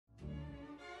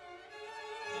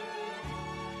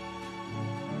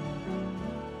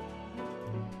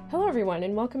Hello everyone,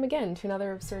 and welcome again to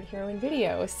another Absurd Heroine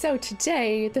video. So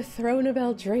today, the Throne of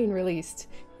Eldraine released.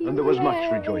 And there was much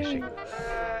rejoicing.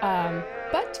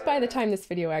 But by the time this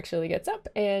video actually gets up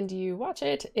and you watch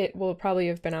it, it will probably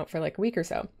have been out for like a week or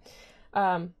so.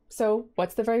 So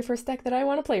what's the very first deck that I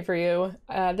want to play for you?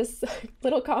 This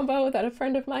little combo that a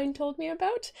friend of mine told me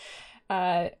about,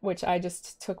 which I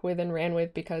just took with and ran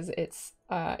with because it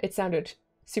sounded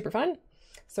super fun.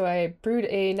 So I brewed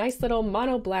a nice little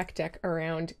mono black deck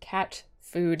around cat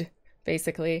food,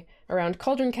 basically, around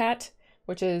Cauldron Cat,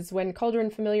 which is when Cauldron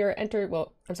Familiar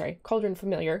Cauldron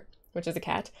Familiar, which is a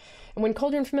cat. And when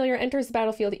Cauldron Familiar enters the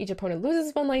battlefield, each opponent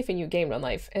loses 1 life and you gain 1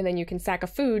 life. And then you can sack a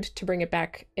food to bring it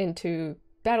back into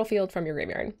battlefield from your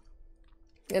graveyard.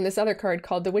 And this other card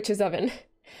called the Witch's Oven,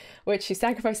 which you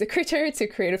sacrifice a creature to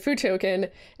create a food token.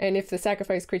 And if the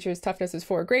sacrificed creature's toughness is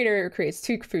 4 or greater, it creates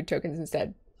 2 food tokens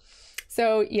instead.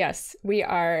 So yes, we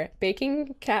are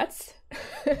baking cats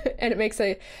and it makes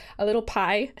a little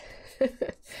pie.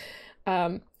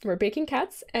 We're baking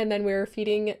cats and then we're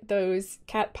feeding those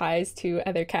cat pies to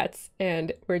other cats,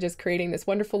 and we're just creating this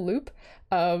wonderful loop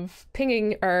of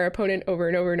pinging our opponent over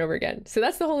and over and over again. So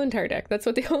that's the whole entire deck. That's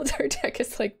what the whole entire deck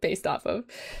is like based off of.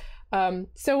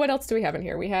 So what else do we have in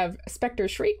here? We have Spectre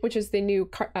Shriek, which is the new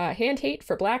hand hate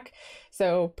for black.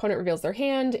 So opponent reveals their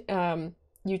hand.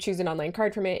 You choose an online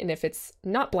card from it, and if it's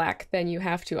not black, then you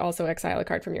have to also exile a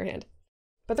card from your hand.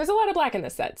 But there's a lot of black in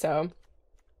this set, so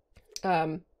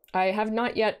I have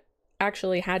not yet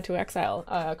actually had to exile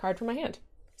a card from my hand,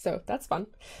 so that's fun.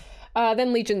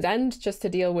 Then Legion's End, just to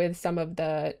deal with some of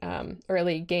the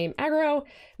early game aggro.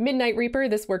 Midnight Reaper,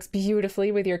 this works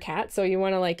beautifully with your cat, so you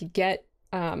want to like get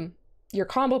your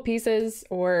combo pieces,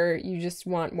 or you just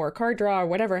want more card draw or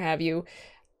whatever have you.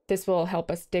 This will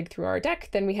help us dig through our deck.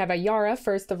 Then we have a Yara,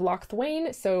 First of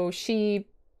Lochthwain. So she,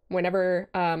 whenever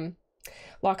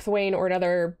Lochthwain or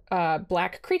another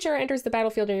black creature enters the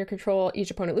battlefield in your control, each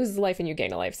opponent loses a life and you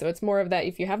gain a life. So it's more of that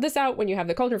if you have this out, when you have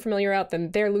the Cauldron Familiar out,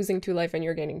 then they're losing 2 life and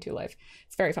you're gaining 2 life.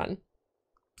 It's very fun.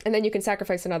 And then you can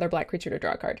sacrifice another black creature to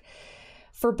draw a card.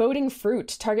 Foreboding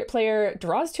Fruit. Target player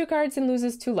draws 2 cards and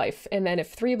loses 2 life. And then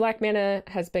if 3 black mana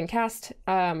has been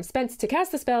spent to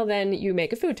cast the spell, then you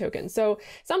make a food token. So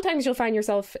sometimes you'll find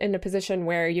yourself in a position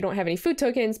where you don't have any food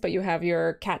tokens, but you have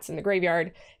your cats in the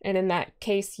graveyard. And in that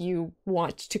case, you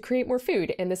want to create more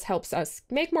food. And this helps us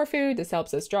make more food. This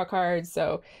helps us draw cards.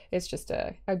 So it's just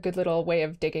a good little way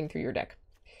of digging through your deck.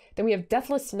 Then we have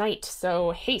Deathless Knight.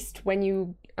 So haste. When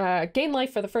you gain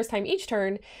life for the first time each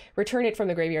turn, return it from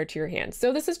the graveyard to your hand.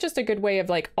 So this is just a good way of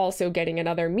like also getting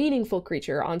another meaningful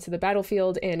creature onto the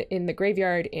battlefield and in the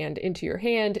graveyard and into your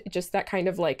hand. Just that kind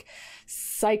of like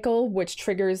cycle, which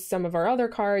triggers some of our other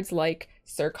cards like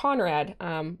Sir Conrad,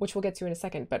 which we'll get to in a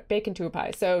second, but bake into a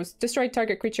pie. So destroy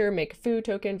target creature, make a food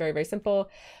token, very, very simple.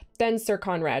 Then Sir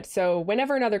Conrad. So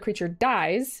whenever another creature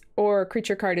dies, or a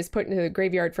creature card is put into the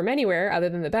graveyard from anywhere other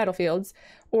than the battlefields,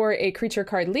 or a creature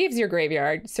card leaves your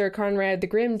graveyard, Sir Conrad the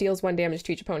Grim deals 1 damage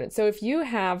to each opponent. So if you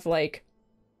have like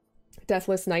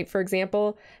Deathless Knight, for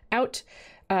example, out,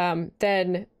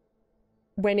 then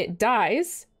when it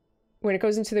dies, when it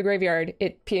goes into the graveyard,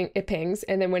 it pings,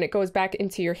 and then when it goes back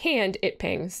into your hand, it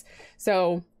pings.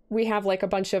 So we have like a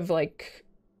bunch of like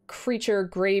creature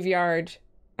graveyard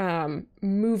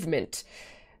movement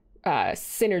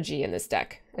synergy in this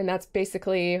deck, and that's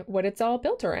basically what it's all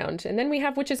built around. And then we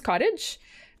have Witch's Cottage.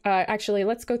 Actually,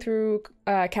 let's go through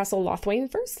Castle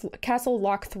Lochthwain first. Castle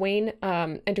Lochthwain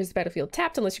enters the battlefield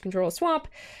tapped unless you control a swamp.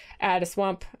 Add a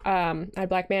swamp, add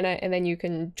black mana, and then you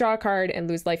can draw a card and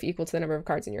lose life equal to the number of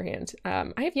cards in your hand.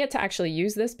 I have yet to actually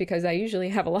use this because I usually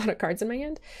have a lot of cards in my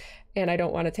hand, and I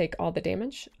don't want to take all the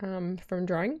damage from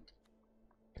drawing.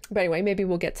 But anyway, maybe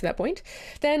we'll get to that point.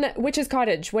 Then Witch's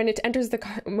Cottage. When it enters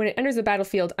the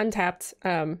battlefield untapped,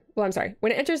 when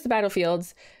it enters the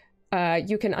battlefields,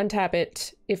 you can untap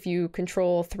it if you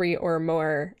control 3 or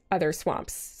more other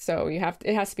swamps. So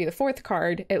it has to be the 4th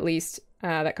card at least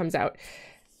that comes out.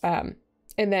 And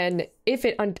then if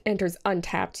it enters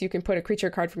untapped, you can put a creature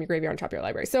card from your graveyard on top of your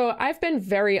library. So I've been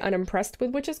very unimpressed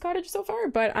with Witch's Cottage so far,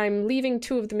 but I'm leaving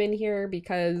 2 of them in here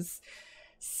because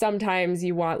sometimes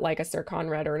you want like a Sir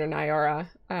Conrad or an Nyara.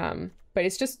 But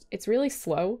it's really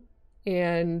slow.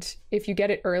 And if you get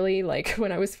it early, like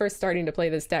when I was first starting to play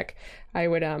this deck, I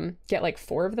would get like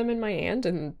 4 of them in my hand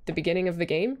in the beginning of the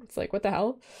game. It's like, what the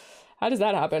hell? How does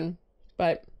that happen?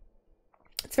 But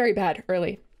it's very bad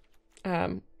early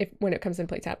when it comes in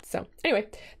play tapped. So anyway,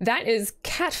 that is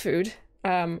cat food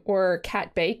or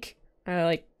cat bake.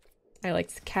 I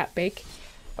like cat bake,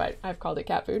 but I've called it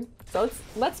cat food. So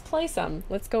let's play some.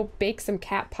 Let's go bake some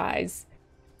cat pies.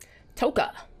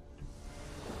 Toka.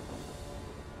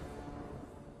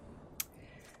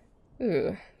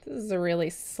 Ooh, this is a really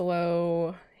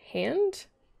slow hand,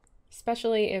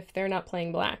 especially if they're not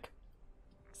playing black.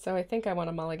 So I think I want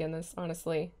to mulligan this,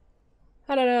 honestly.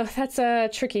 I don't know,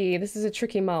 that's tricky. This is a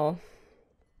tricky mull.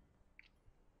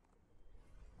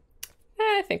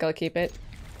 I think I'll keep it.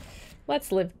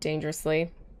 Let's live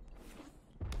dangerously.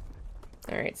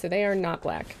 Alright, so they are not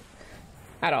black.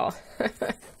 At all.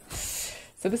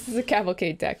 So this is a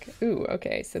cavalcade deck. Ooh,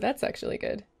 okay, so that's actually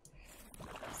good.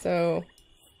 So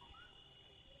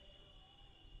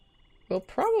we'll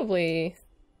probably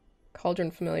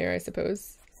Cauldron Familiar, I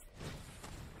suppose.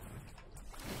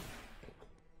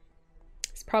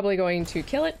 It's probably going to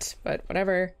kill it, but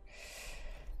whatever.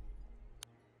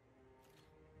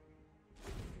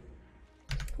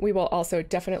 We will also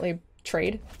definitely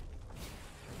trade.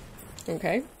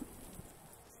 Okay.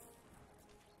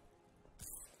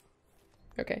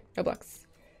 Okay, no blocks.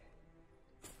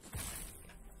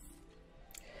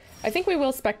 I think we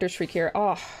will Spectre Shriek here.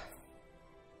 Oh.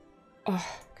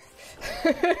 Oh.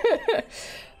 That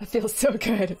feels so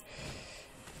good.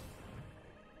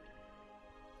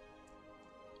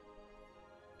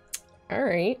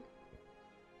 Alright.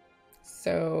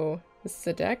 So, this is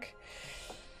a deck.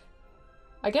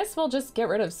 I guess we'll just get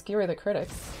rid of Skewer the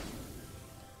Critics.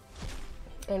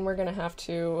 And we're gonna have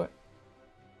to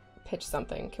pitch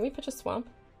something. Can we pitch a swamp?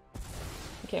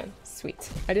 We can.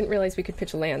 Sweet. I didn't realize we could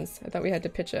pitch lands. I thought we had to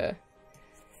pitch a...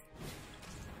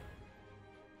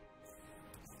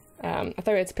 I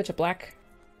thought we had to pitch a black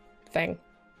thing.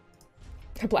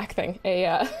 A black thing.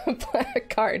 A black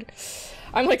card.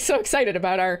 I'm like so excited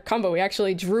about our combo. We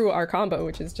actually drew our combo,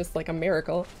 which is just like a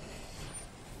miracle.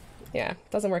 Yeah,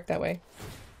 doesn't work that way.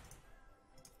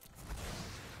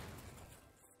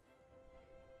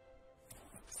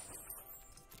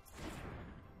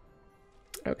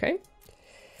 Okay.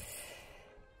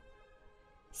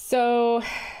 So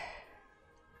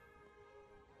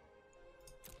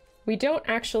we don't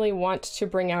actually want to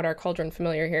bring out our Cauldron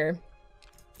Familiar here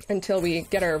until we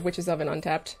get our Witch's Oven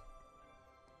untapped.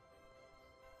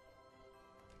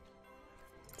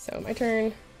 So my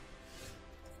turn.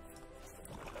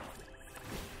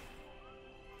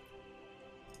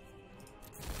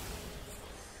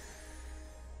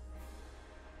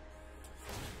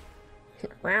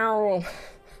 Wow.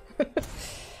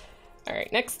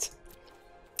 Alright, next.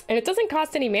 And it doesn't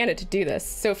cost any mana to do this,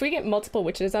 so if we get multiple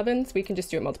Witch's Ovens, we can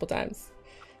just do it multiple times.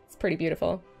 It's pretty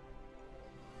beautiful.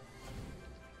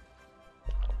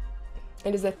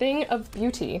 It is a thing of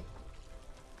beauty.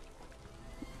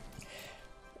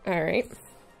 Alright.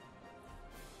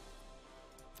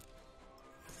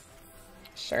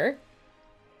 Sure.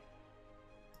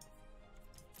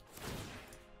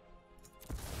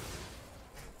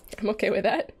 I'm okay with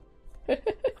that.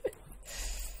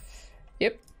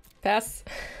 Yep. Pass.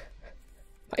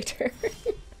 My turn.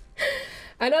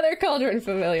 Another Cauldron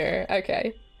Familiar.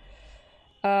 Okay.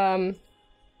 So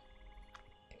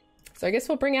I guess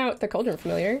we'll bring out the Cauldron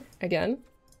Familiar again.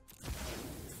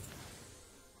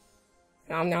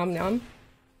 Nom nom nom.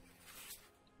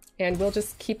 And we'll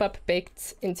just keep up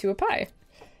baked into a pie.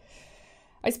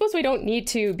 I suppose we don't need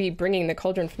to be bringing the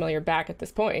Cauldron Familiar back at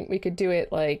this point. We could do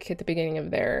it like at the beginning of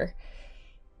their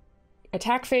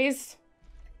attack phase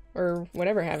or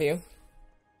whatever have you.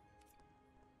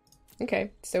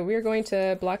 Okay, so we're going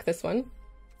to block this one.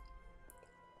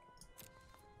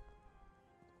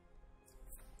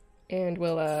 And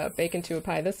we'll bake into a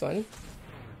pie this one.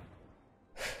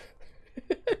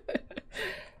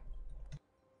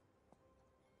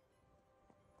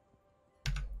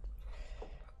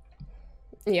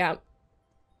 Yeah.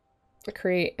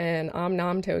 Create an Om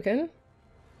Nom token.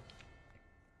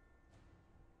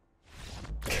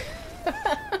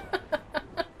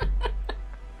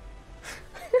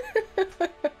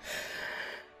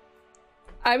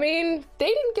 I mean, they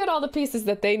didn't get all the pieces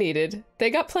that they needed. They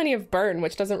got plenty of burn,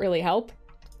 which doesn't really help.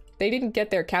 They didn't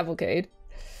get their cavalcade.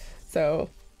 So,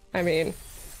 I mean,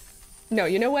 no,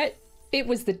 you know what? It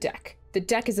was the deck. The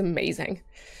deck is amazing.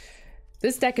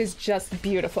 This deck is just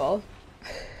beautiful.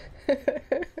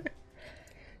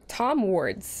 Tom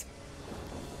Wards.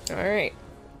 Alright.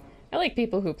 I like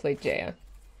people who play Jaya.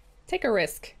 Take a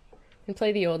risk and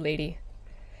play the old lady.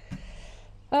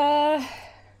 Yeah.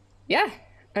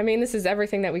 I mean, this is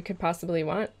everything that we could possibly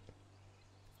want.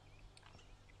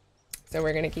 So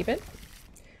we're gonna keep it.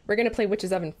 We're gonna play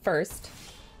Witch's Oven first.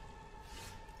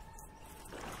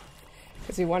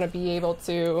 Because we want to be able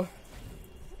to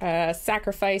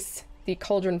sacrifice the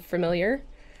Cauldron Familiar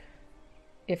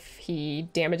if he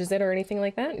damages it or anything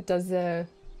like that. It does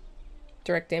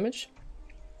direct damage.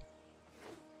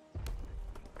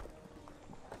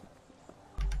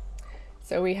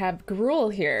 So we have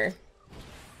Gruul here.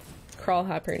 crawl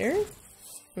harpooner.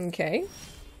 Okay.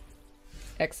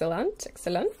 Excellent,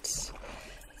 excellent.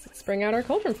 Let's bring out our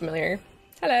Cauldron familiar.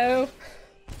 Hello.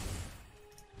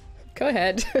 Go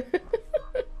ahead.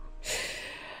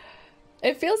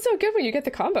 It feels so good when you get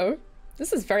the combo.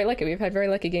 This is very lucky. We've had very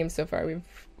lucky games so far.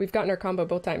 We've gotten our combo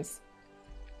both times.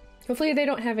 Hopefully they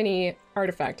don't have any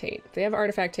artifact hate. If they have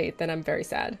artifact hate, then I'm very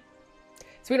sad.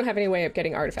 So we don't have any way of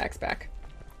getting artifacts back.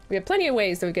 We have plenty of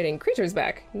ways of getting creatures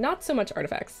back, not so much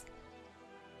artifacts.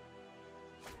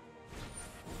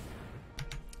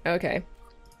 Okay.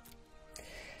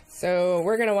 So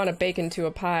we're gonna want to bake into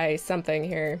a pie something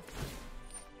here.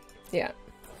 Yeah.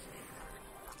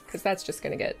 Because that's just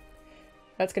gonna get...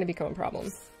 That's gonna become a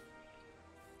problem.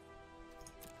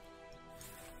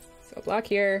 So block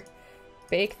here.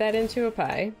 Bake that into a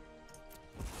pie.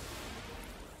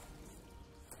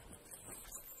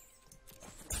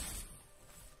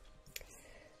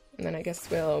 And then I guess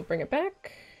we'll bring it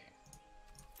back.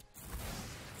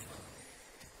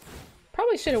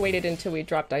 Probably should have waited until we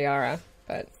dropped Ayara,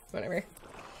 but whatever.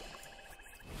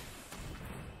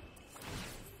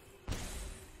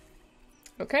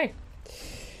 Okay.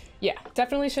 Yeah,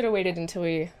 definitely should have waited until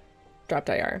we dropped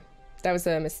Ayara. That was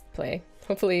a misplay.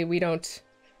 Hopefully we don't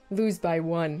lose by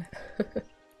 1.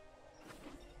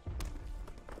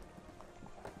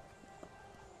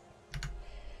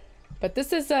 But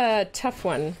this is a tough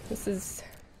one. This is...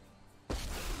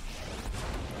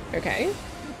 Okay.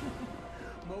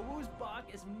 Mowu's bark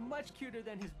is much cuter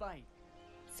than his bite.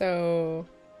 So...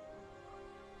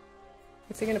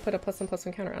 What's he gonna put a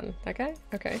 +1/+1 counter on? That guy?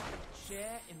 Okay.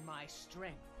 Share in my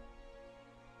strength.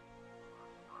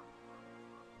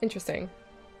 Interesting.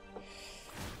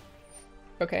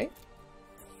 Okay.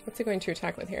 What's he going to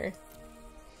attack with here?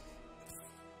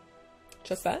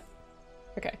 Just that?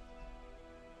 Okay.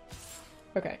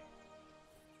 Okay.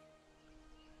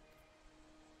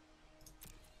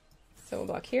 So we'll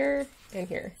block here and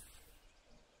here.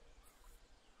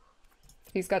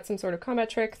 If he's got some sort of combat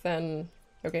trick, then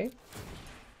okay.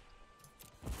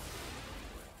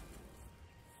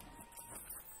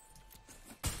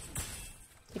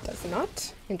 He does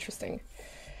not. Interesting.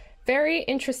 Very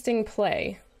interesting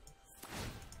play.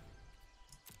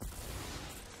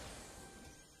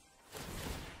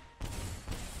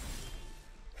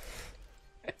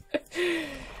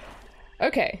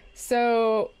 Okay,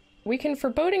 so we can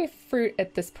Foreboding Fruit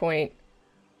at this point,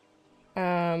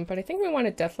 but I think we want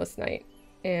a Deathless Knight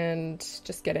and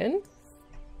just get in.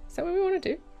 Is that what we want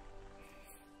to do?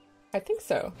 I think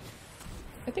so.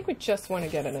 I think we just want to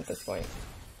get in at this point.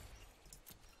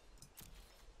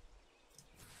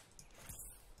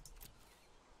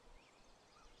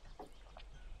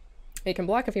 He can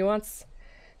block if he wants,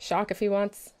 shock if he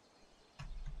wants.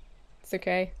 It's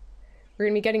okay. We're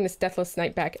gonna be getting this Deathless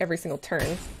Knight back every single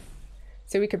turn.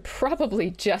 So we could probably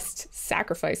just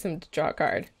sacrifice him to draw a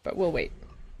card, but we'll wait.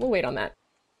 We'll wait on that.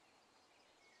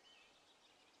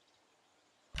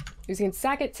 You can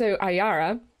sack it to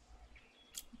Ayara,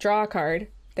 draw a card,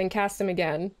 then cast him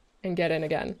again, and get in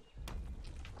again.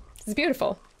 It's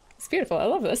beautiful. It's beautiful. I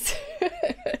love this.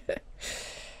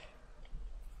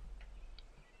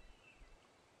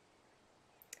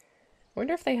 I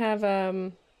wonder if they have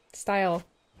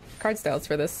card styles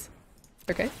for this.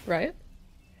 Okay, Riot.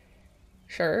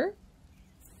 Sure.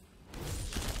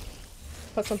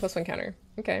 +1/+1 counter.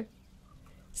 Okay.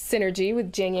 Synergy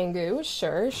with Jing Yangu.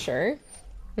 Sure, sure.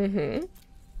 Mm-hmm.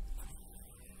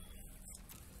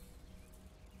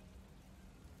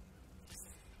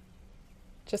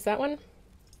 Just that one?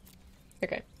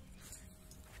 Okay.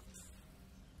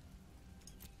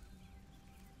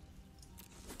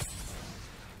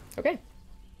 Okay.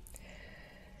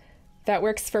 That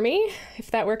works for me,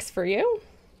 if that works for you.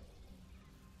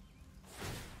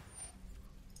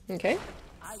 Okay.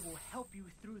 I will help you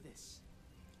through this.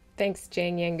 Thanks,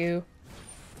 Jang Yangu.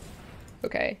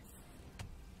 Okay.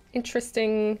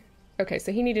 Interesting. Okay,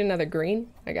 so he needed another green.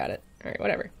 I got it. Alright,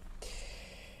 whatever.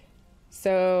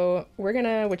 So we're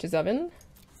gonna Witch's Oven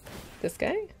this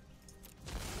guy.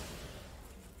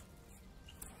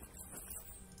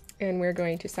 And we're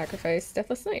going to sacrifice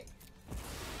Deathless Knight.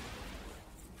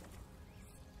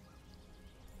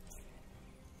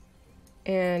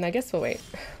 And I guess we'll wait.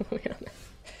 Wait on that.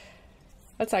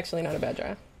 That's actually not a bad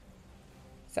draw.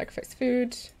 Sacrifice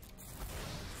food.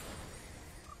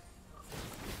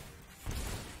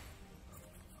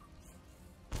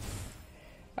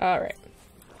 Alright.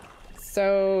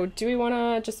 So, do we want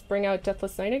to just bring out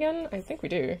Deathless Knight again? I think we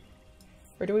do.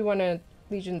 Or do we want to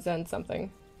Legion Zen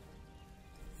something?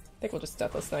 I think we'll just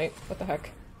Deathless Knight. What the heck?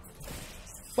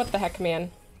 What the heck,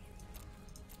 man?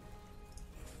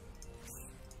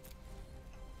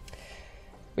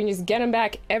 We can just get him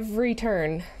back every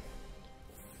turn.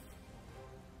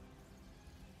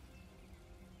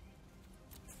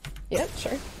 Yep,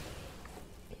 sure.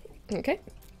 Okay.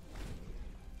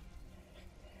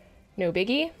 No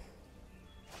biggie.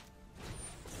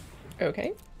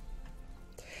 Okay.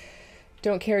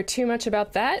 Don't care too much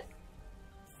about that.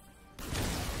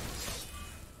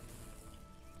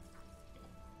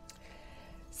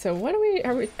 So what are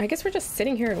we, I guess we're just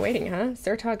sitting here and waiting, huh?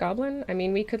 Zerta Goblin? I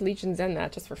mean, we could Legion Zen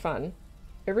that just for fun.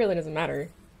 It really doesn't matter.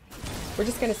 We're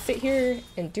just gonna sit here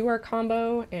and do our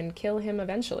combo and kill him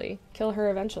eventually. Kill her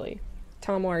eventually.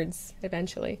 Tom Wards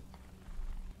eventually.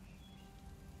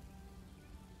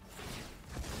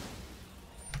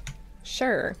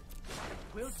 Sure.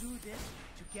 We'll do this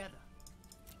together.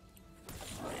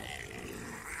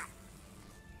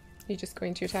 You just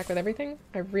going to attack with everything?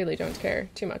 I really don't care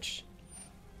too much.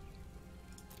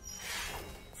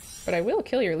 But I will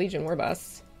kill your Legion War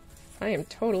Boss. I am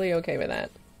totally okay with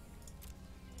that.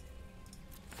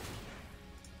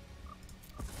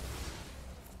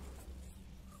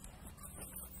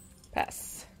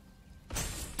 Pass.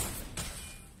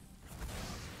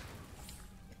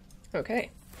 Okay.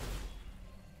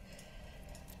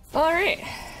 Alright,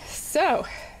 so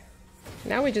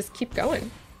now we just keep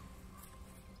going.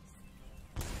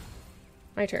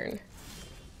 My turn.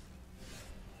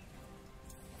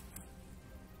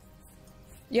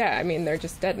 Yeah, I mean, they're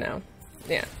just dead now.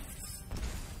 Yeah.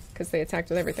 Because they attacked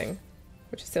with everything,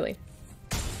 which is silly.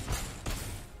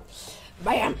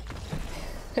 Bam!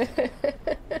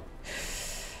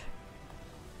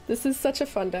 This is such a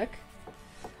fun deck.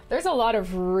 There's a lot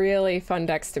of really fun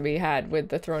decks to be had with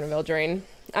the Throne of Eldraine.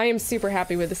 I am super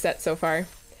happy with the set so far.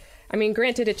 I mean,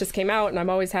 granted, it just came out, and I'm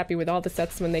always happy with all the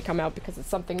sets when they come out because it's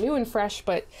something new and fresh,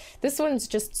 but this one's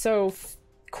just so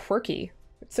quirky.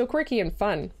 It's so quirky and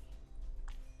fun.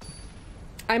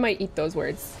 I might eat those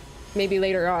words. Maybe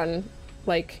later on,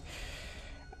 like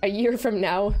a year from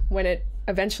now, when it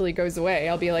eventually goes away,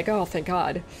 I'll be like, oh, thank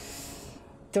God.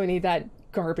 Don't need that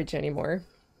garbage anymore.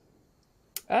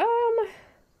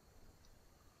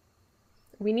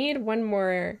 We need one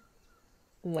more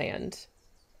land.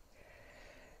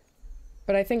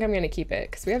 But I think I'm gonna keep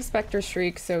it, because we have Spectre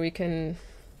Shriek, so we can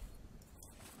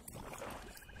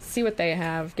see what they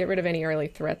have, get rid of any early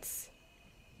threats.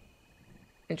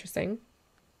 Interesting.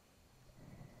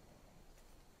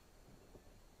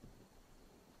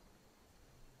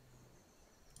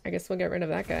 I guess we'll get rid of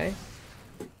that guy.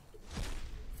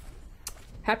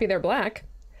 Happy they're black.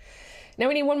 Now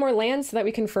we need one more land so that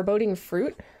we can Foreboding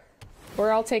Fruit. Or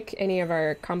I'll take any of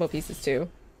our combo pieces too.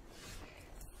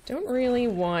 Don't really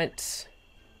want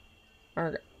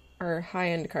our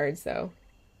high-end cards though.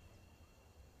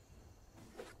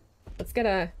 Let's get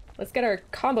our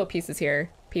combo pieces here,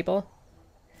 people.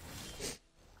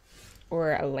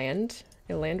 Or a land.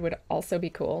 A land would also be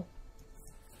cool.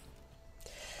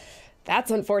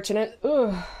 That's unfortunate.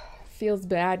 Ugh. Feels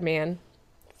bad, man.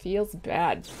 Feels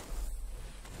bad.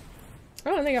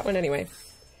 Oh, and they got one anyway.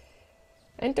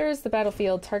 Enters the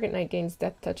battlefield, target knight gains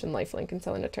death touch and lifelink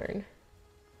until end of turn.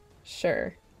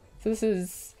 Sure. So this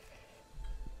is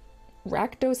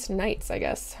Rakdos Knights, I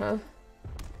guess, huh?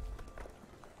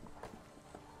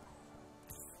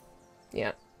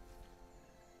 Yeah.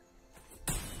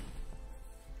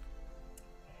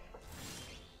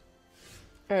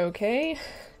 Okay.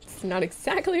 It's not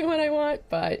exactly what I want,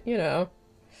 but, you know.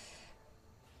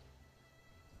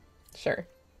 Sure.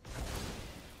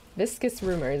 Viscous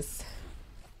Rumors.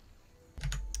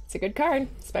 It's a good card.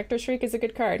 Spectre Shriek is a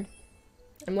good card.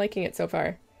 I'm liking it so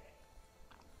far.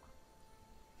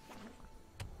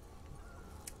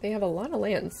 They have a lot of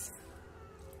lands.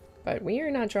 But we are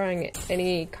not drawing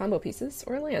any combo pieces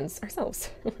or lands ourselves,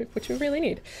 which we really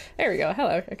need. There we go.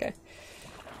 Hello. Okay.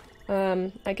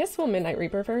 I guess we'll Midnight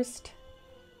Reaper first.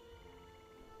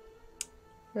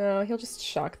 No, he'll just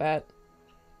shock that.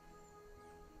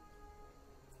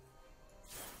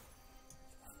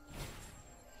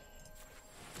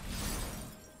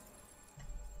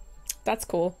 That's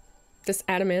cool. This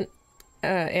adamant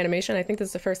animation, I think this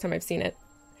is the first time I've seen it.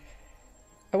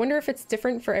 I wonder if it's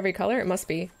different for every color. It must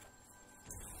be.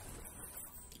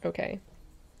 Okay.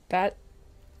 That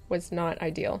was not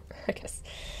ideal, I guess.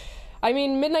 I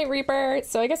mean, Midnight Reaper,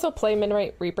 so I guess I'll play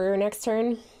Midnight Reaper next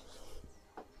turn.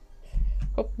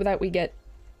 Hope that we get,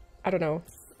 I don't know,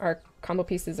 our combo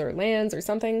pieces or lands or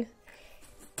something.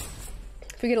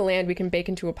 If we get a land, we can bake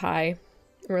into a pie.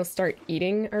 And we'll start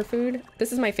eating our food.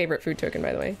 This is my favorite food token,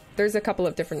 by the way. There's a couple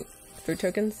of different food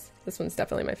tokens. This one's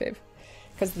definitely my fave.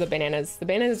 Because of the bananas. The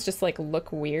bananas just, like,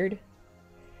 look weird.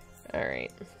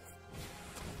 Alright.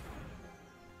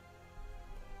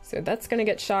 So that's gonna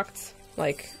get shocked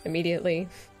like, immediately.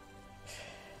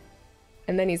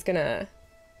 And then he's gonna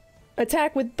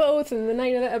attack with both, and the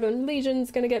Knight of the Ebon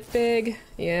Legion's gonna get big.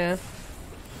 Yeah.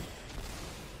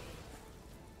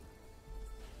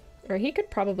 Or he could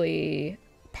probably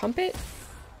pump it.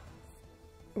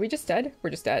 Are we just dead? We're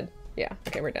just dead. Yeah,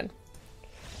 okay, we're dead.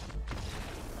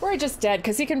 We're just dead,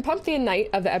 because he can pump the Knight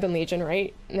of the Ebon Legion,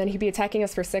 right? And then he'd be attacking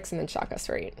us for 6 and then shock us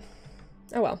for 8.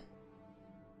 Oh well.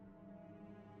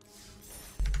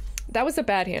 That was a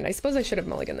bad hand. I suppose I should have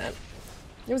mulliganed that.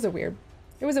 It was a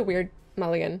weird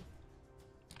mulligan.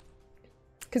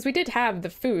 Because we did have the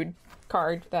food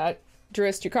card that drew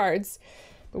us 2 cards,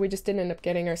 but we just didn't end up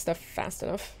getting our stuff fast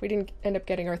enough. We didn't end up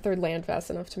getting our 3rd land fast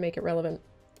enough to make it relevant.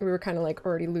 We were kind of like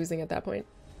already losing at that point.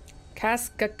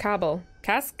 Cascabel.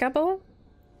 Cascabel?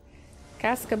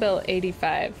 Cascabel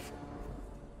 85.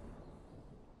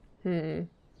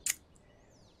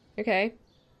 Okay.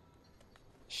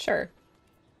 Sure.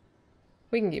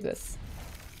 We can keep this.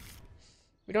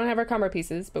 We don't have our combo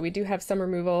pieces, but we do have some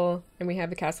removal, and we have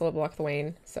the Castle of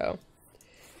Lochthwain, so...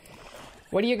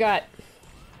 What do you got?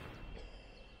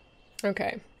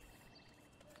 Okay.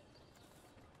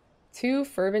 2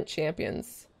 Fervent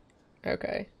Champions.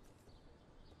 Okay.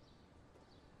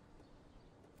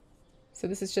 So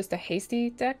this is just a hasty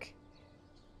deck?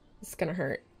 This is gonna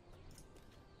hurt.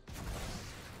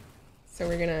 So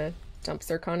we're gonna dump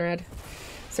Sir Conrad.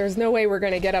 So there's no way we're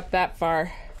gonna get up that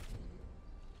far.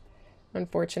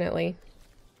 Unfortunately.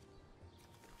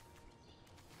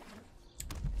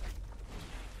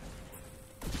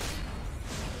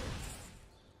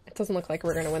 It doesn't look like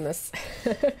we're gonna win this.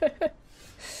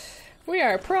 We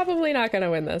are probably not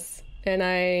gonna win this. And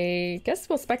I guess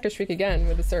we'll Spectre Shriek again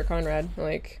with the Sir Conrad.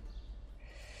 Like,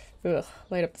 ugh,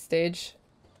 light up the stage.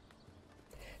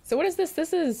 So what is this?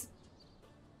 This is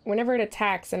whenever it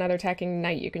attacks another attacking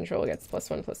knight you control gets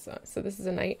 +1/+1. So this is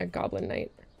a knight, a goblin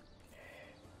knight.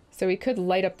 So we could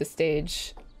light up the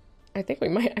stage. I think we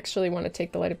might actually want to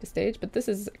take the light up the stage, but this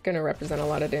is going to represent a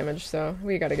lot of damage, so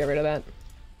we got to get rid of that.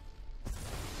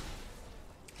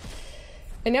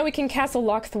 And now we can Castle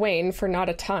Lochthwain for not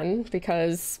a ton,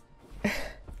 because...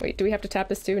 Wait, do we have to tap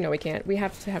this too? No, we can't. We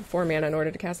have to have 4 mana in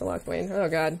order to Castle Lochthwain. Oh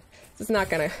god. This is not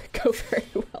going to go very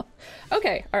well.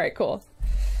 Okay, alright, cool.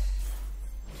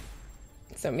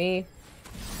 So me.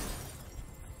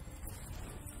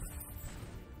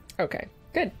 Okay,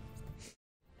 good.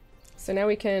 So now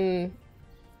we can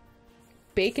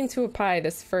bake into a pie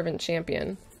this Fervent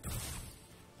Champion.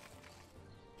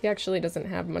 He actually doesn't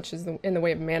have much in the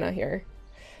way of mana here.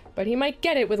 But he might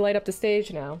get it with Light Up the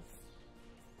Stage now.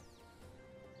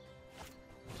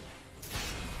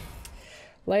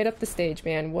 Light up the stage,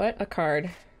 man. What a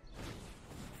card.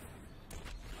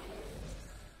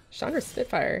 Chandra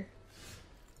Spitfire.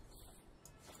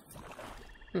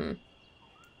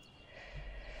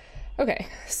 Okay,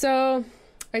 so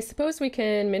I suppose we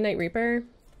can Midnight Reaper.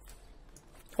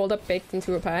 Hold up baked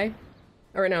into a pie.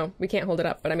 Or no, we can't hold it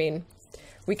up, but I mean,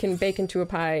 we can bake into a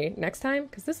pie next time,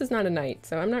 because this is not a knight,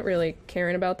 so I'm not really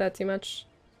caring about that too much.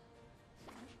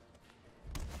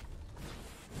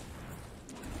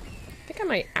 I think I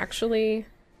might actually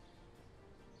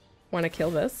want to kill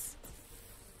this.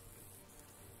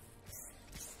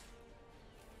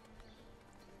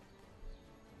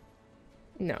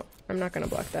 No, I'm not going to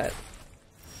block that.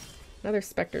 Another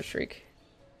Spectre Shriek.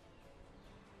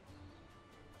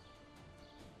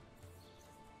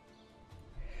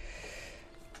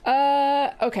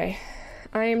 Okay.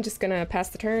 I am just gonna pass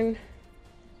the turn.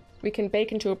 We can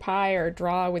bake into a pie or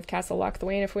draw with Castle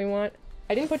Lochthwain if we want.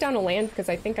 I didn't put down a land because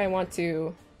I think I want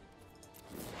to...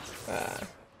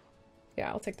 yeah,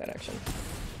 I'll take that action.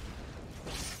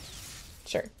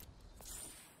 Sure.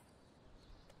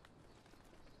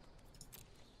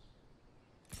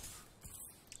 I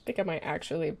think I might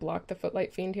actually block the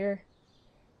Footlight Fiend here.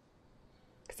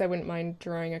 Because I wouldn't mind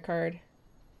drawing a card.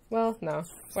 Well, no.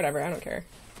 Whatever, I don't care.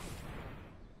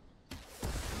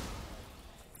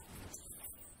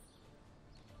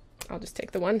 I'll just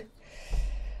take the one.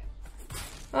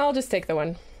 I'll just take the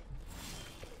one.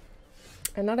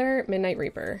 Another Midnight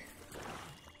Reaper.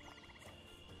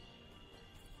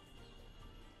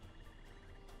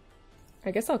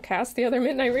 I guess I'll cast the other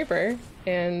Midnight Reaper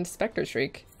and Spectre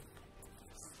Shriek.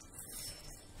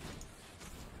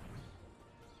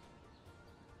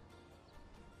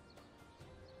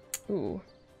 Ooh.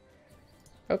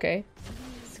 Okay.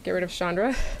 Let's get rid of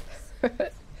Chandra.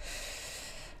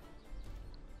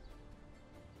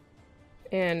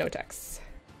 And no text.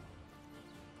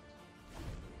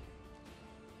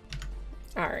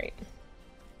 Alright.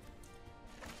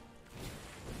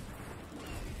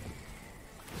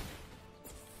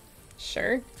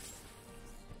 Sure.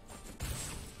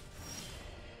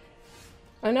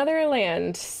 Another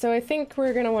land. So I think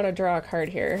we're gonna want to draw a card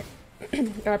here.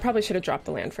 I probably should have dropped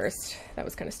the land first. That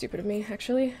was kind of stupid of me,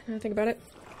 actually, now I think about it.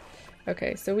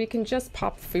 Okay, so we can just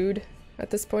pop food at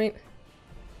this point.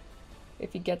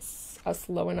 If he gets us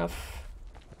low enough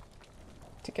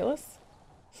to kill us.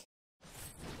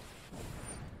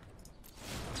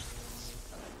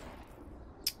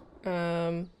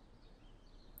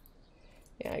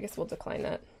 Yeah, I guess we'll decline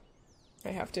that. I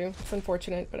have to. It's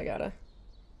unfortunate, but I gotta.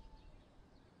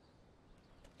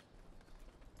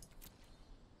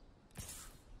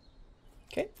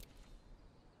 Okay.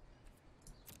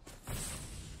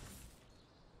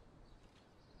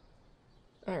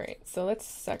 Alright, so let's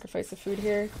sacrifice the food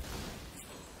here.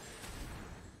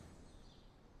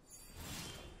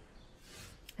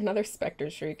 Another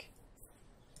Spectre Shriek.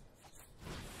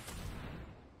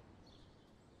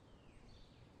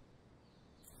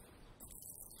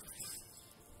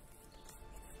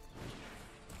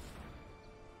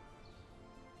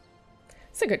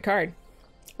 It's a good card.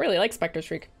 I really like Spectre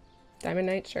Shriek. Diamond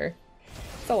Knight, sure.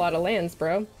 It's a lot of lands,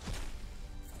 bro.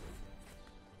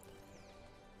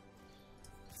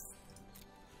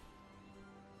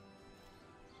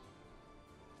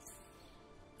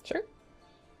 Sure.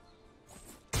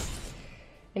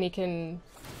 And he can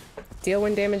deal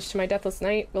 1 damage to my Deathless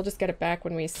Knight. We'll just get it back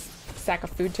when we sack a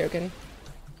food token.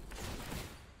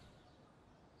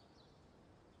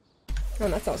 Oh,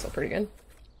 and that's also pretty good.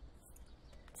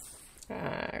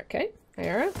 Okay,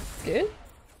 Ayara, good.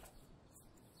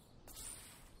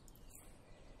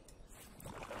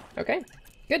 Okay,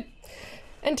 good.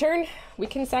 End turn, we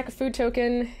can sack a food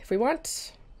token if we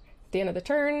want at the end of the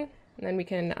turn, and then we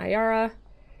can Ayara.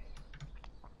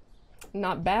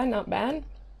 Not bad, not bad.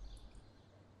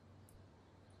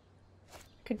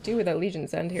 Could do with a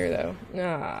Legion's End here, though.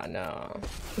 Ah, no.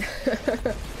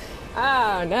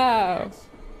 Oh, no.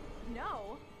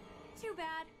 No, too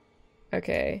bad.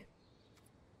 Okay.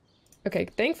 Okay,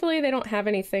 thankfully they don't have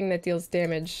anything that deals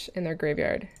damage in their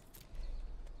graveyard.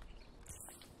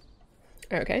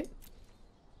 Okay.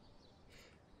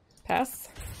 Pass.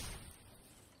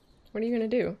 What are you gonna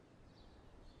do?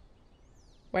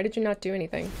 Why did you not do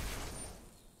anything?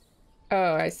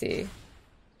 Oh, I see.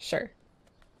 Sure.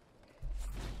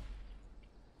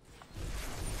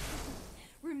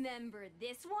 Remember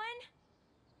this one?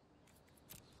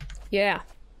 Yeah.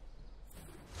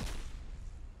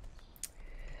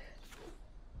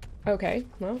 Okay,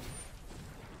 well.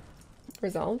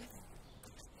 Resolve.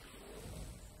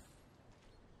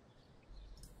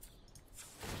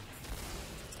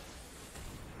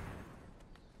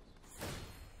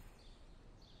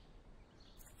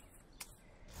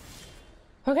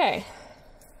 Okay.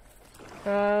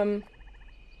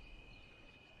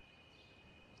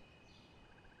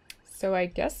 So I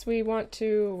guess we want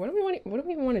to, what do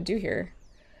we even want to do here?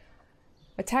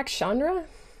 Attack Chandra?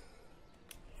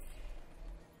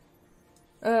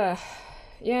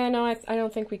 Yeah, no, I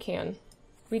don't think we can.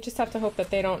 We just have to hope that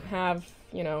they don't have,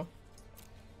 you know...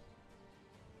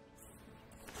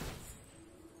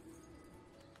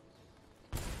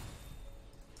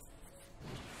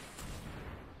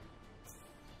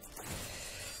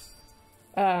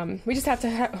 we just have to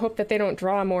hope that they don't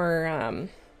draw more,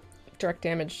 direct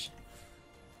damage.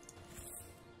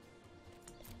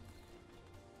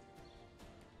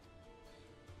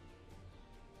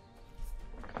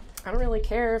 I don't really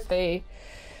care if they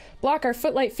block our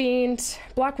Footlight Fiend,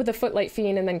 block with the Footlight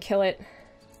Fiend, and then kill it.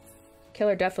 Kill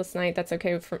our Deathless Knight, that's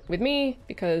okay with me,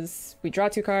 because we draw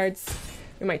 2 cards.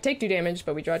 We might take 2 damage,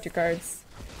 but we draw 2 cards.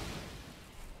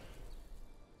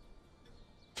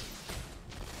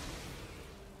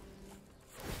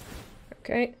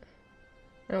 Okay.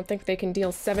 I don't think they can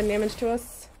deal 7 damage to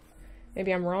us.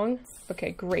 Maybe I'm wrong.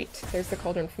 Okay, great. There's the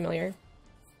Cauldron Familiar.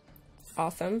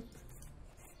 Awesome.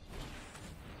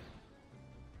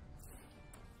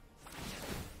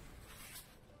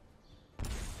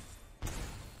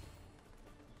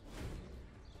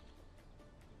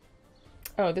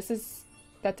 Oh,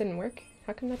 that didn't work?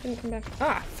 How come that didn't come back?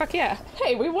 Ah, fuck yeah.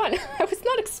 Hey, we won. I was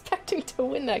not expecting to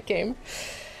win that game.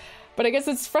 But I guess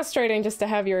it's frustrating just to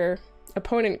have your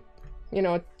opponent, you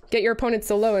know, get your opponent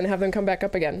so low and have them come back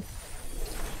up again.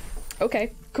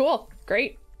 Okay, cool.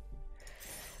 Great.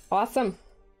 Awesome.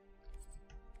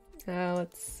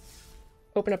 Let's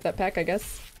open up that pack, I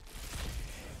guess.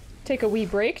 Take a wee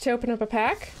break to open up a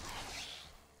pack.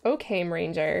 Oakhame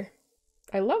Ranger.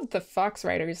 I love the Fox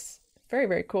Riders. Very,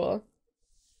 very cool.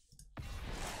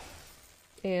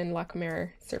 And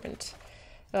Lacomere Serpent.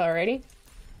 Alrighty.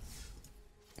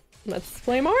 Let's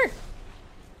play more.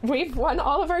 We've won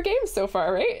all of our games so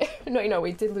far, right? No,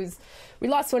 we did lose. We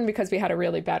lost one because we had a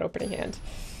really bad opening hand.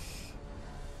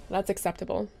 That's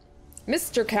acceptable.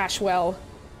 Mr. Cashwell.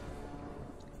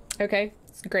 Okay,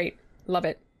 it's great. Love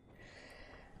it.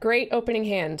 Great opening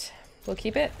hand. We'll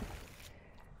keep it.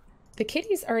 The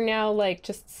kitties are now, like,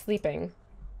 just sleeping.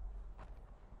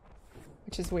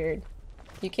 Which is weird.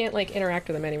 You can't, like, interact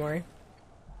with them anymore.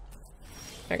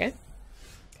 Okay.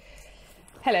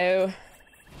 Hello.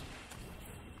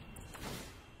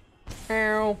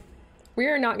 Ow. We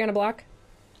are not gonna block.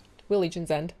 Will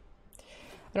Legion's end.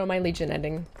 I don't mind Legion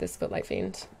ending this Footlight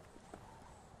Fiend.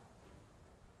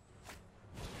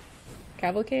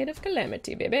 Cavalcade of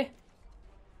Calamity, baby.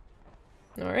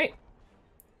 Alright.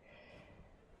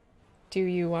 Do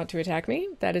you want to attack me?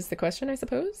 That is the question, I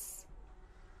suppose.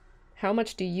 How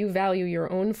much do you value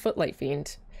your own Footlight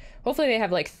Fiend? Hopefully they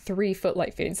have like 3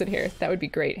 Footlight Fiends in here. That would be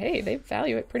great. Hey, they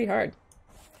value it pretty hard.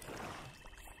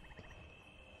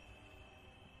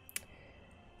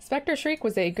 Spectre Shriek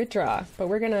was a good draw, but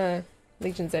we're gonna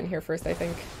Legion's End here first, I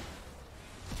think.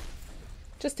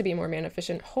 Just to be more mana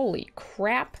efficient. Holy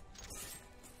crap.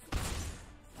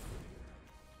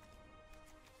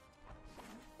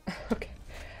 Okay.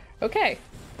 Okay.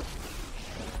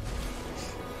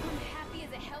 I'm happy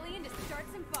as a hellion to start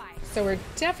some fights. So we're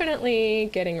definitely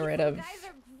getting rid of You guys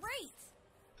are great.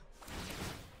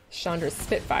 Chandra's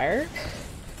Spitfire.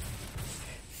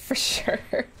 For sure.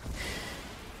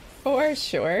 For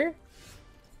sure.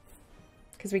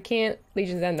 Because we can't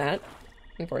Legion's End that,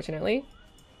 unfortunately.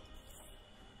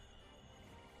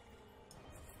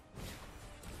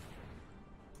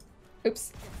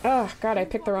 Oops. Oh, God, I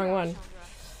picked the wrong one.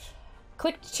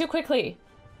 Clicked too quickly.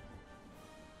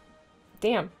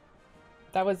 Damn.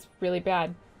 That was really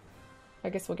bad. I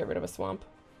guess we'll get rid of a swamp.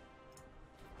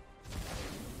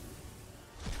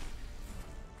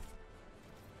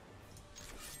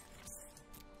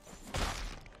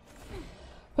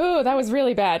 Ooh, that was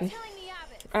really bad.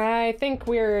 I think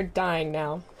we're dying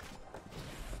now.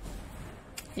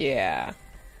 Yeah.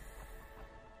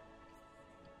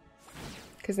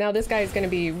 Because now this guy is going to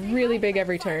be really big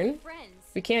every turn.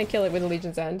 We can't kill it with a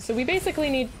Legion's End. So we basically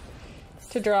need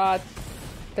to draw...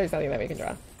 There's nothing that we can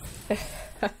draw.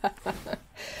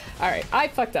 Alright, I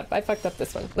fucked up. I fucked up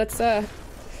this one.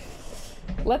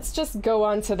 Let's just go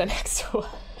on to the next one.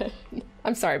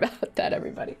 I'm sorry about that,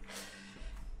 everybody.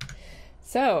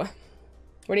 So,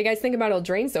 what do you guys think about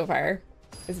Eldraine so far?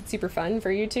 Is it super fun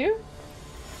for you too?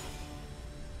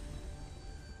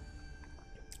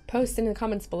 Post in the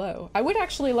comments below. I would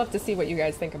actually love to see what you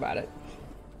guys think about it.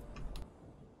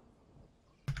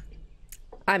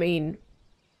 I mean,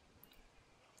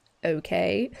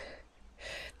 okay.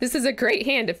 This is a great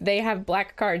hand if they have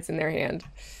black cards in their hand.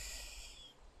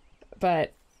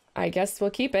 But I guess we'll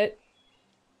keep it.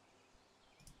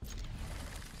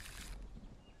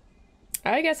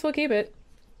 I guess we'll keep it.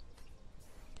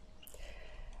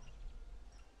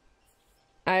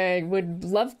 I would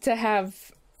love to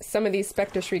have some of these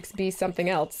Spectre Shrieks be something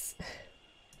else.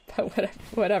 But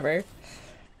whatever.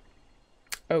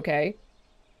 Okay.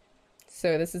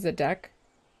 So this is a deck.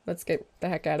 Let's get the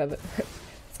heck out of it.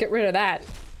 Let's get rid of that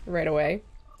right away.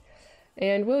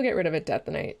 And we'll get rid of it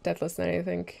Deathless Night, I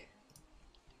think.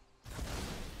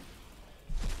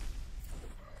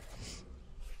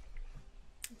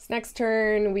 Next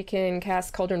turn, we can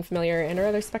cast Cauldron Familiar and our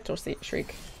other Spectral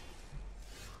Shriek.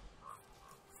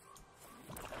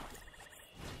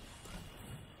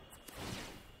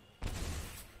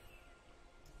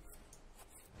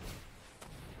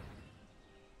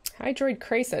 Hydroid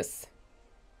Krasis.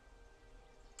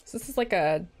 So this is like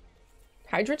a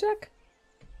Hydra deck?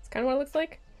 That's kind of what it looks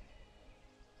like.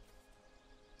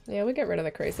 Yeah, we'll get rid of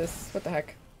the Krasis. What the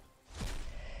heck?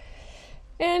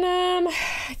 And,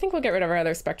 I think we'll get rid of our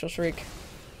other Spectral Shriek.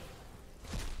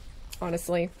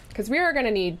 Honestly. Because we are going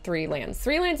to need 3 lands.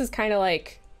 3 lands is kind of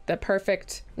like the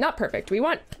perfect... Not perfect. We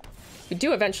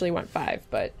do eventually want 5,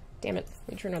 but damn it.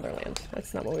 We drew another land.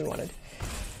 That's not what we wanted.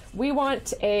 We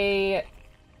want a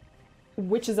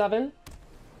Witch's Oven.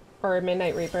 Or a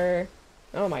Midnight Reaper.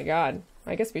 Oh my god.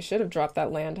 I guess we should have dropped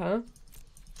that land, huh?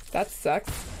 That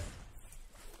sucks.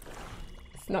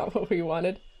 It's not what we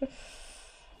wanted.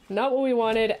 Not what we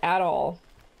wanted at all.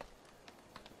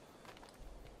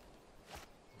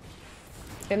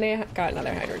 And they got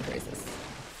another Hydroid Krasis.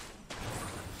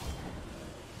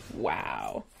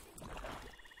 Wow.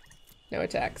 No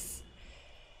attacks.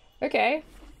 Okay.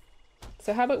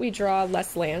 So how about we draw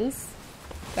less lands?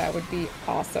 That would be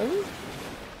awesome.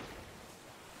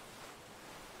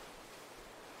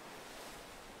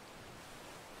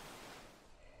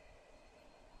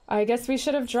 I guess we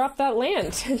should have dropped that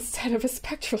land instead of a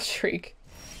Spectral Shriek.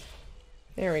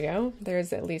 There we go.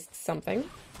 There's at least something.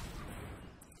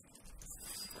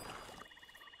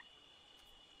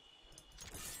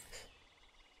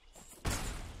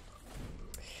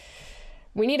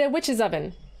 We need a witch's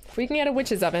oven. If we can get a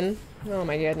witch's oven. Oh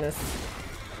my goodness.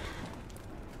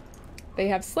 They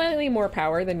have slightly more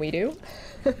power than we do.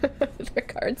 Their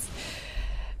cards.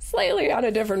 Slightly on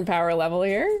a different power level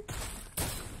here.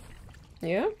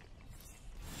 Yeah.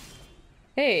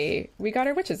 Hey, we got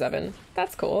our witch's oven.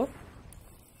 That's cool.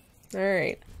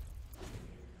 Alright.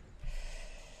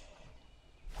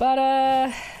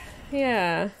 But,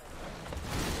 yeah.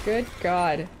 Good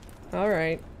God.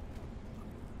 Alright.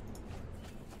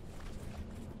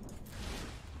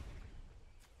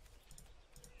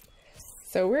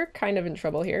 So we're kind of in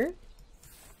trouble here.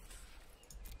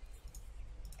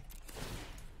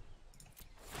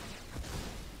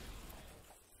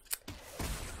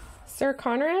 Sir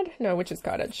Conrad? No, Witch's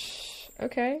Cottage.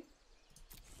 Okay.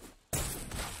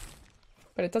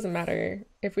 But it doesn't matter.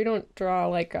 If we don't draw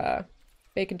like a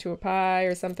bacon to a pie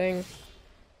or something.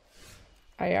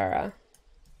 Ayara.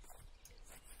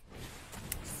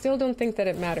 Still don't think that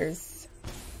it matters.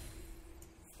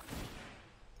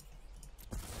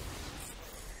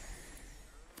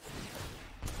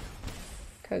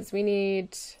 Because we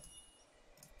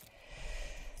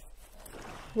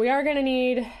are gonna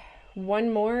need one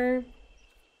more.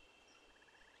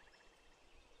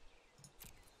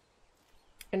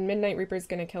 And Midnight Reaper's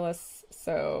gonna kill us,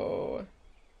 so...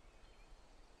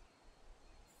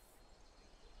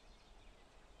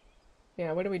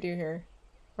 Yeah, what do we do here?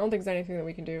 I don't think there's anything that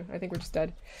we can do. I think we're just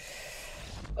dead.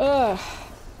 Ugh.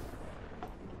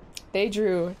 They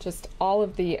drew just all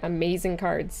of the amazing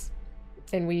cards.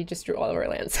 And we just drew all of our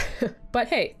lands. But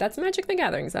hey, that's Magic the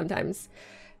Gathering sometimes.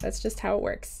 That's just how it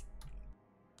works.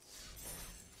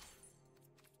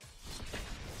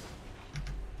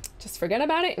 Just forget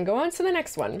about it and go on to the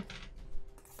next one.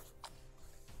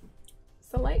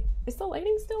 Is the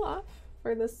lighting still off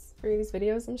for these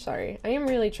videos? I'm sorry. I am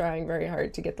really trying very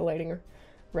hard to get the lighting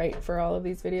right for all of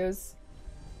these videos.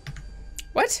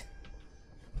 What?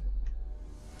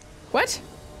 What?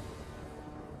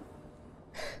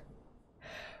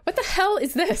 What the hell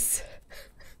is this?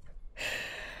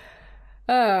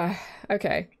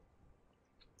 Okay.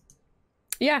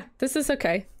 Yeah, this is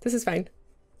okay. This is fine.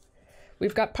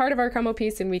 We've got part of our combo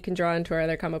piece and we can draw into our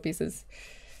other combo pieces.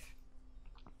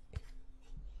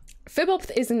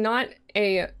 Fibbleth is not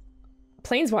a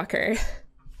planeswalker.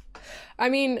 I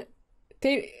mean,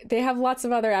 they have lots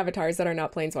of other avatars that are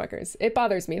not planeswalkers. It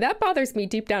bothers me. That bothers me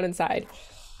deep down inside.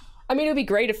 I mean, it would be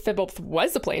great if Fibbleth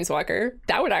was a planeswalker.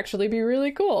 That would actually be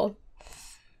really cool.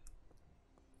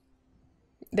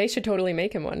 They should totally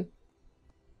make him one.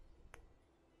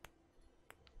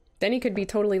 Then he could be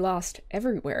totally lost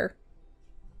everywhere.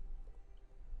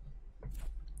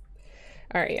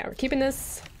 Alright, yeah, we're keeping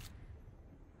this.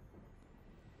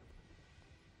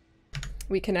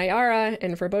 We can Ayara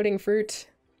and Foreboding Fruit.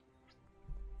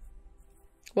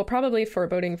 We'll probably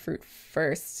Foreboding Fruit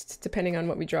first, depending on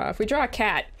what we draw. If we draw a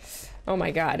cat, oh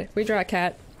my god, if we draw a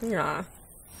cat, ah,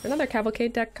 another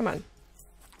Cavalcade deck, come on.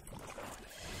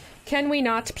 Can we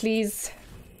not, please?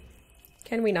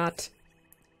 Can we not?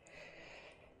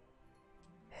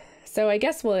 So I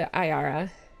guess we'll Ayara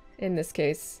in this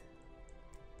case.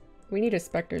 We need a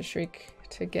Spectre Shriek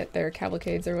to get their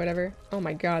Cavalcades or whatever. Oh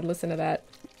my god, listen to that.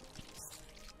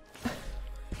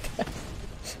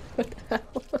 What the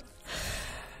hell?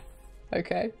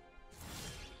 Okay.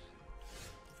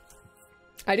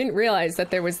 I didn't realize that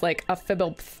there was like a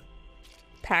Fibbleth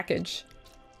package.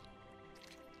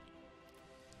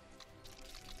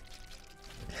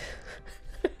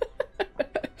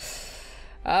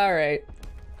 All right.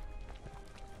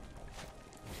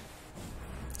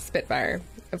 Spitfire,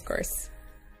 of course.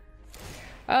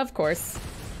 Of course.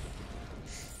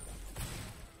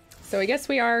 So I guess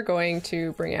we are going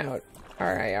to bring out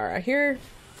our Ayara here.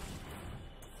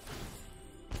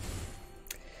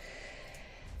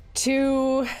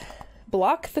 To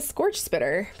block the Scorch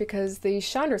Spitter, because the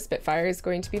Chandra Spitfire is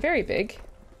going to be very big.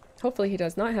 Hopefully he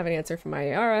does not have an answer for my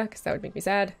Ayara, because that would make me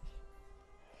sad.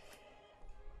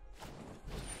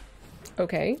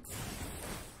 Okay.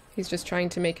 He's just trying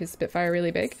to make his Spitfire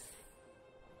really big.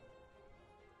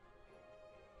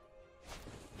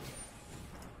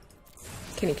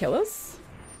 Can he kill us?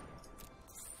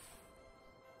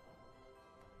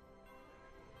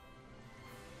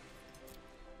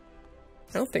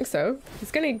 I don't think so. He's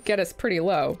gonna get us pretty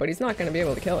low, but he's not gonna be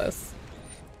able to kill us.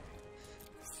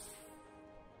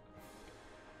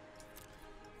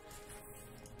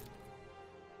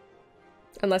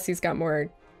 Unless he's got more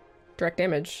direct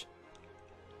damage.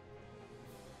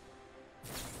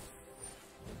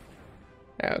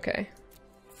 Okay.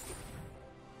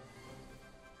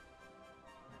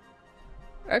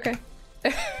 Okay.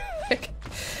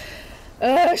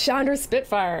 Chandra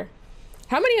Spitfire.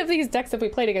 How many of these decks have we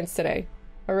played against today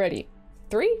already?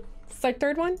 3? It's like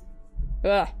third one?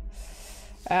 Ugh.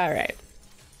 Alright.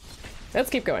 Let's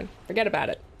keep going. Forget about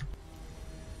it.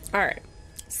 Alright.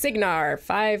 Signar,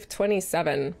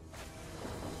 527.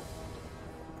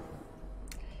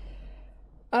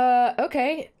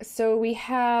 Okay. So we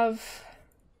have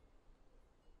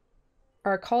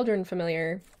our Cauldron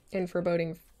familiar and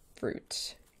Foreboding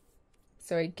Fruit.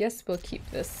 So I guess we'll keep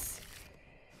this.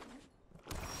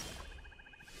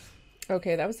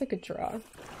 Okay, that was a good draw.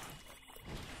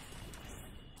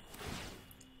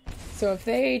 So if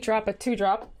they drop a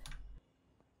 2-drop,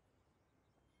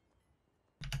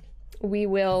 we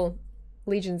will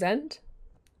Legion's End.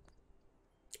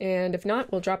 And if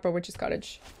not, we'll drop our Witch's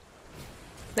Cottage.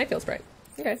 That feels right.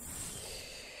 Okay.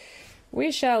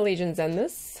 We shall Legion's End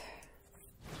this.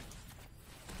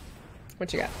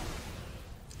 What you got?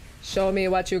 Show me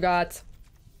what you got.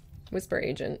 Whisper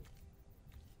Agent.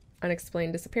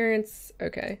 Unexplained disappearance.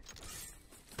 Okay.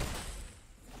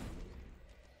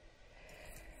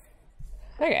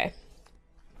 Okay.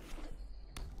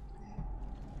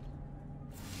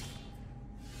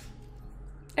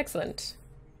 Excellent.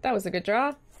 That was a good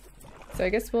draw. So I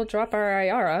guess we'll drop our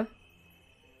Ayara.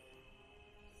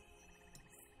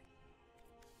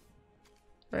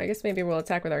 I guess maybe we'll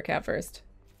attack with our cat first.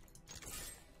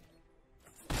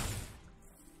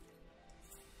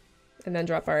 And then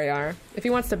drop our Ayara. If he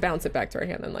wants to bounce it back to our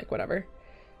hand, then like, whatever.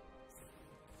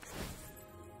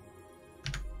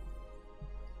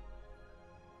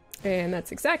 And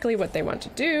that's exactly what they want to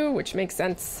do, which makes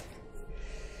sense.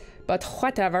 But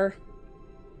whatever.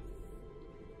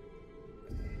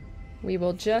 We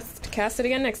will just cast it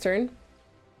again next turn.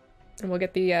 And we'll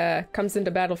get the comes into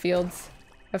battlefields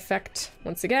effect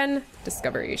once again.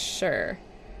 Discovery, sure.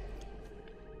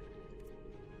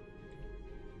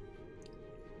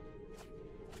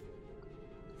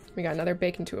 We got another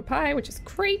Bake into a Pie, which is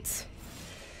great.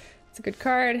 It's a good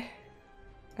card.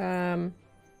 Pretty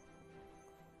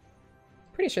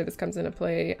sure this comes into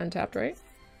play untapped, right?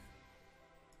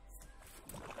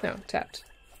 No, tapped.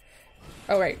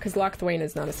 Oh, right, because Loch Thwain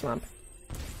is not a swamp.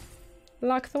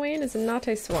 Loch Thwain is not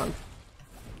a swamp.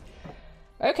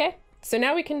 Okay, so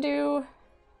now we can do...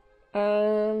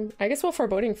 I guess we'll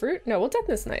Foreboding Fruit? No, we'll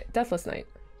Deathless Night. Deathless Night.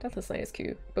 Deathless Night is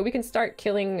cute. But we can start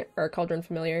killing our Cauldron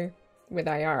Familiar with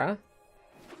Ayara.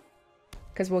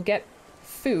 Because we'll get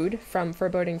food from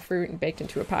Foreboding Fruit and Baked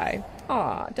into a Pie.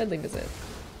 Aw, Deadly Visit.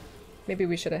 Maybe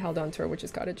we should have held on to our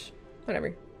Witch's Cottage.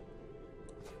 Whatever.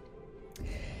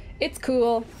 It's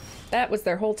cool. That was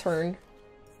their whole turn.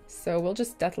 So we'll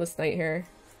just Deathless Night here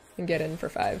and get in for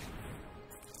 5.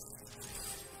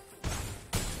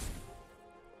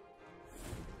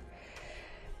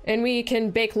 And we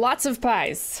can bake lots of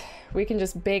pies. We can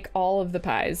just bake all of the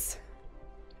pies.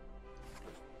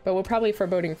 But we'll probably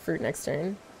Foreboding Fruit next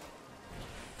turn.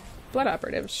 Blood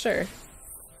Operative, sure.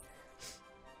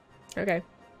 Okay.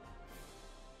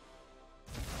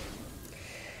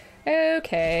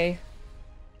 Okay.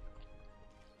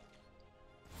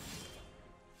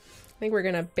 I think we're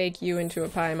gonna bake you into a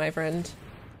pie, my friend.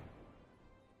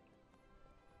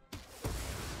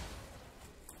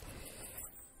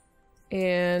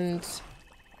 And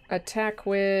attack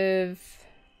with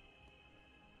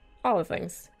all the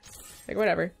things. Like,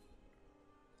 whatever.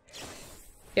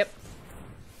 Yep.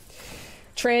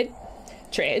 Trade.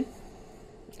 Trade.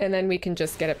 And then we can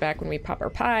just get it back when we pop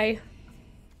our pie.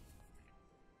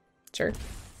 Sure.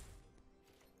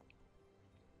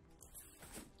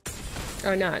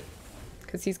 Oh, not.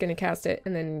 Because he's going to cast it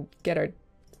and then get our...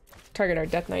 target our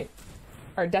Death Knight.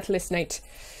 Our Deathless Knight.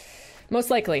 Most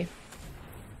likely.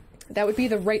 That would be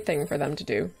the right thing for them to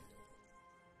do.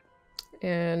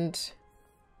 And...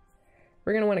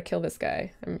 we're going to want to kill this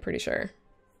guy, I'm pretty sure.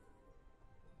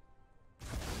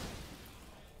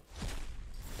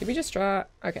 Did we just draw?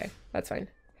 Okay, that's fine.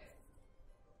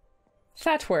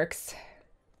 That works.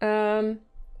 So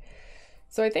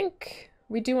I think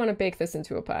we do want to bake this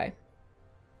into a pie.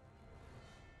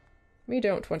 We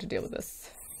don't want to deal with this.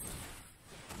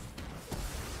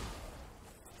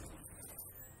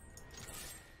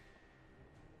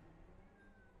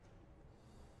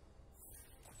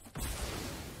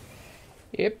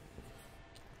 Yep.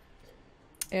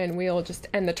 And we'll just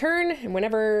end the turn, and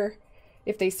whenever,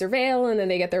 if they surveil and then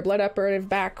they get their blood operative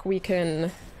back, we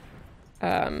can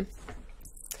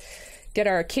get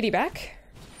our kitty back.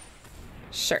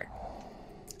 Sure.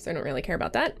 So I don't really care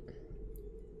about that.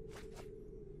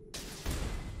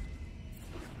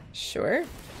 Sure.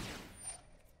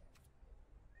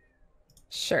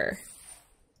 Sure.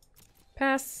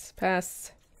 Pass,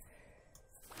 pass.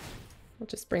 We'll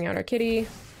just bring out our kitty.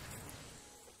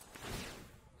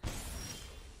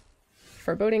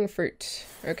 Foreboding fruit.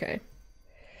 Okay.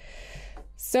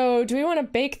 So do we want to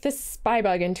bake this spy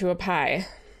bug into a pie?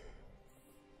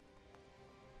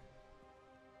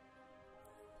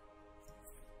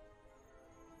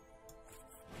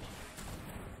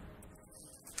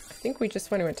 I think we just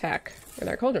want to attack with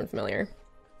our Cauldron Familiar.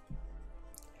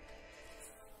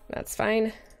 That's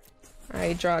fine.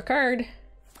 I draw a card.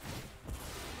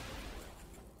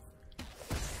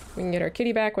 We can get our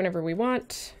kitty back whenever we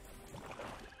want.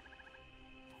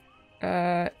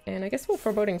 And I guess we'll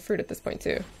Foreboding Fruit at this point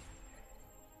too.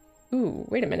 Ooh,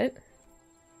 wait a minute.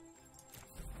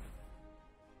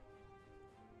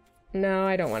 No,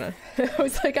 I don't want to. I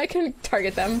was like, I can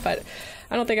target them, but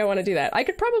I don't think I want to do that. I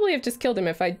could probably have just killed him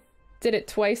if I did it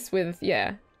twice with,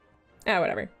 yeah. Ah,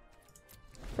 whatever.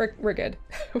 We're good.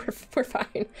 we're fine.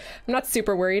 I'm not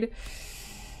super worried.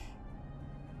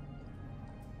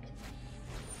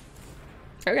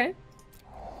 Okay.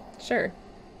 Sure.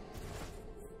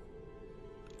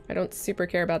 I don't super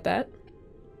care about that.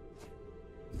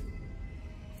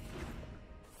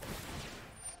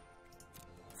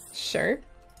 Sure.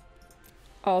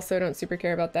 Also don't super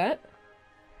care about that.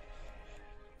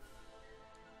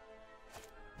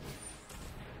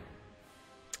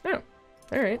 Oh,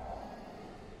 alright.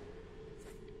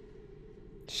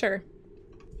 Sure.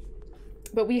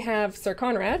 But we have Sir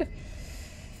Conrad.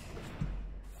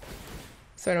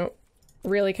 So I don't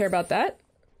really care about that.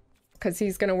 Because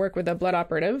he's going to work with the Blood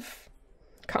Operative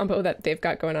combo that they've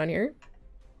got going on here.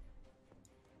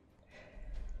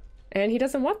 And he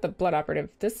doesn't want the Blood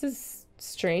Operative. This is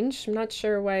strange. I'm not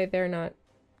sure why they're not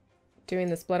doing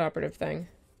this Blood Operative thing.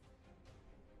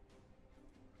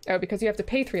 Oh, because you have to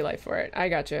pay 3 life for it. I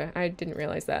gotcha. I didn't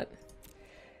realize that.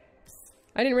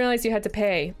 I didn't realize you had to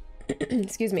pay.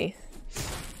 Excuse me.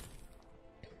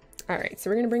 Alright, so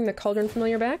we're going to bring the Cauldron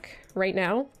Familiar back right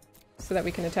now so that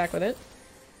we can attack with it.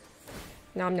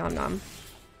 Nom nom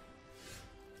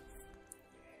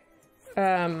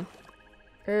nom.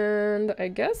 And I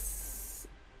guess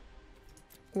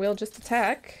we'll just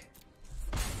attack.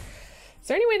 Is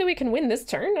there any way that we can win this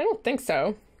turn? I don't think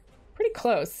so. Pretty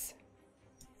close.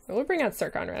 But we'll bring out Sir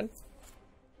Conrad.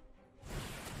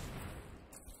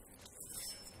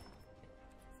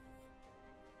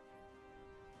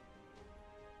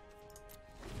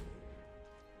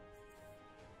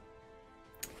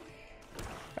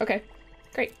 Okay,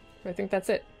 great. I think that's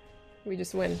it. We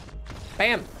just win.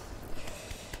 Bam!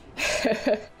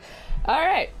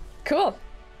 Alright, cool.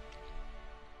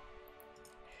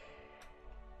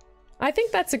 I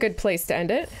think that's a good place to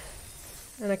end it.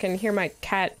 And I can hear my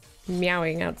cat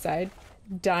meowing outside,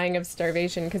 dying of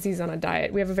starvation because he's on a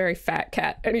diet. We have a very fat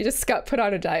cat, and he just got put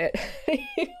on a diet.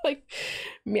 He like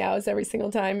meows every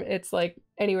single time it's like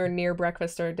anywhere near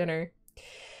breakfast or dinner.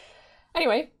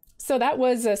 Anyway, so that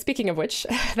was, speaking of which,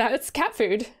 that's cat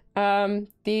food.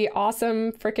 The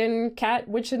awesome frickin' cat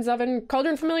Witch's Oven,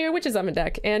 Cauldron Familiar Witch's Oven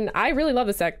deck. And I really love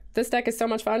this deck. This deck is so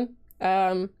much fun.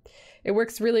 It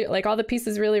works really, like all the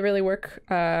pieces really, really work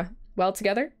well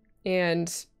together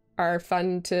and are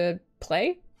fun to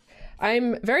play.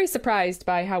 I'm very surprised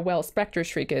by how well Spectre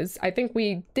Shriek is. I think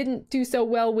we didn't do so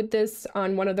well with this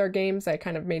on one of their games. I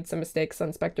kind of made some mistakes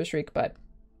on Spectre Shriek, but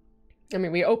I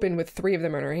mean, we opened with 3 of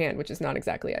them in our hand, which is not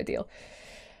exactly ideal.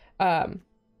 But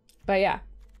yeah,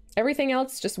 everything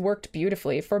else just worked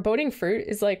beautifully. Foreboding Fruit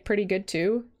is like pretty good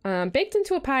too. Baked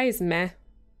into a Pie is meh.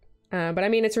 But I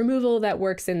mean, it's removal that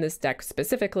works in this deck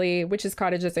specifically. Witch's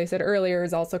Cottage, as I said earlier,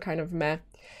 is also kind of meh.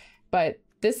 But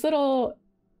this little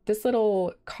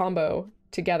combo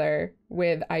together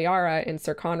with Ayara and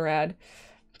Sir Conrad,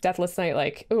 Deathless Night,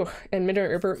 like, ooh, and Midnight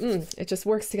River, it just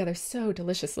works together so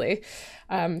deliciously.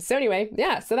 So anyway,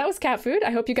 yeah, so that was cat food.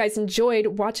 I hope you guys enjoyed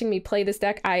watching me play this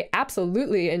deck. I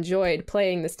absolutely enjoyed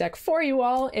playing this deck for you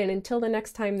all. And until the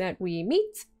next time that we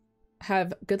meet,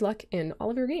 have good luck in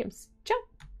all of your games. Ciao!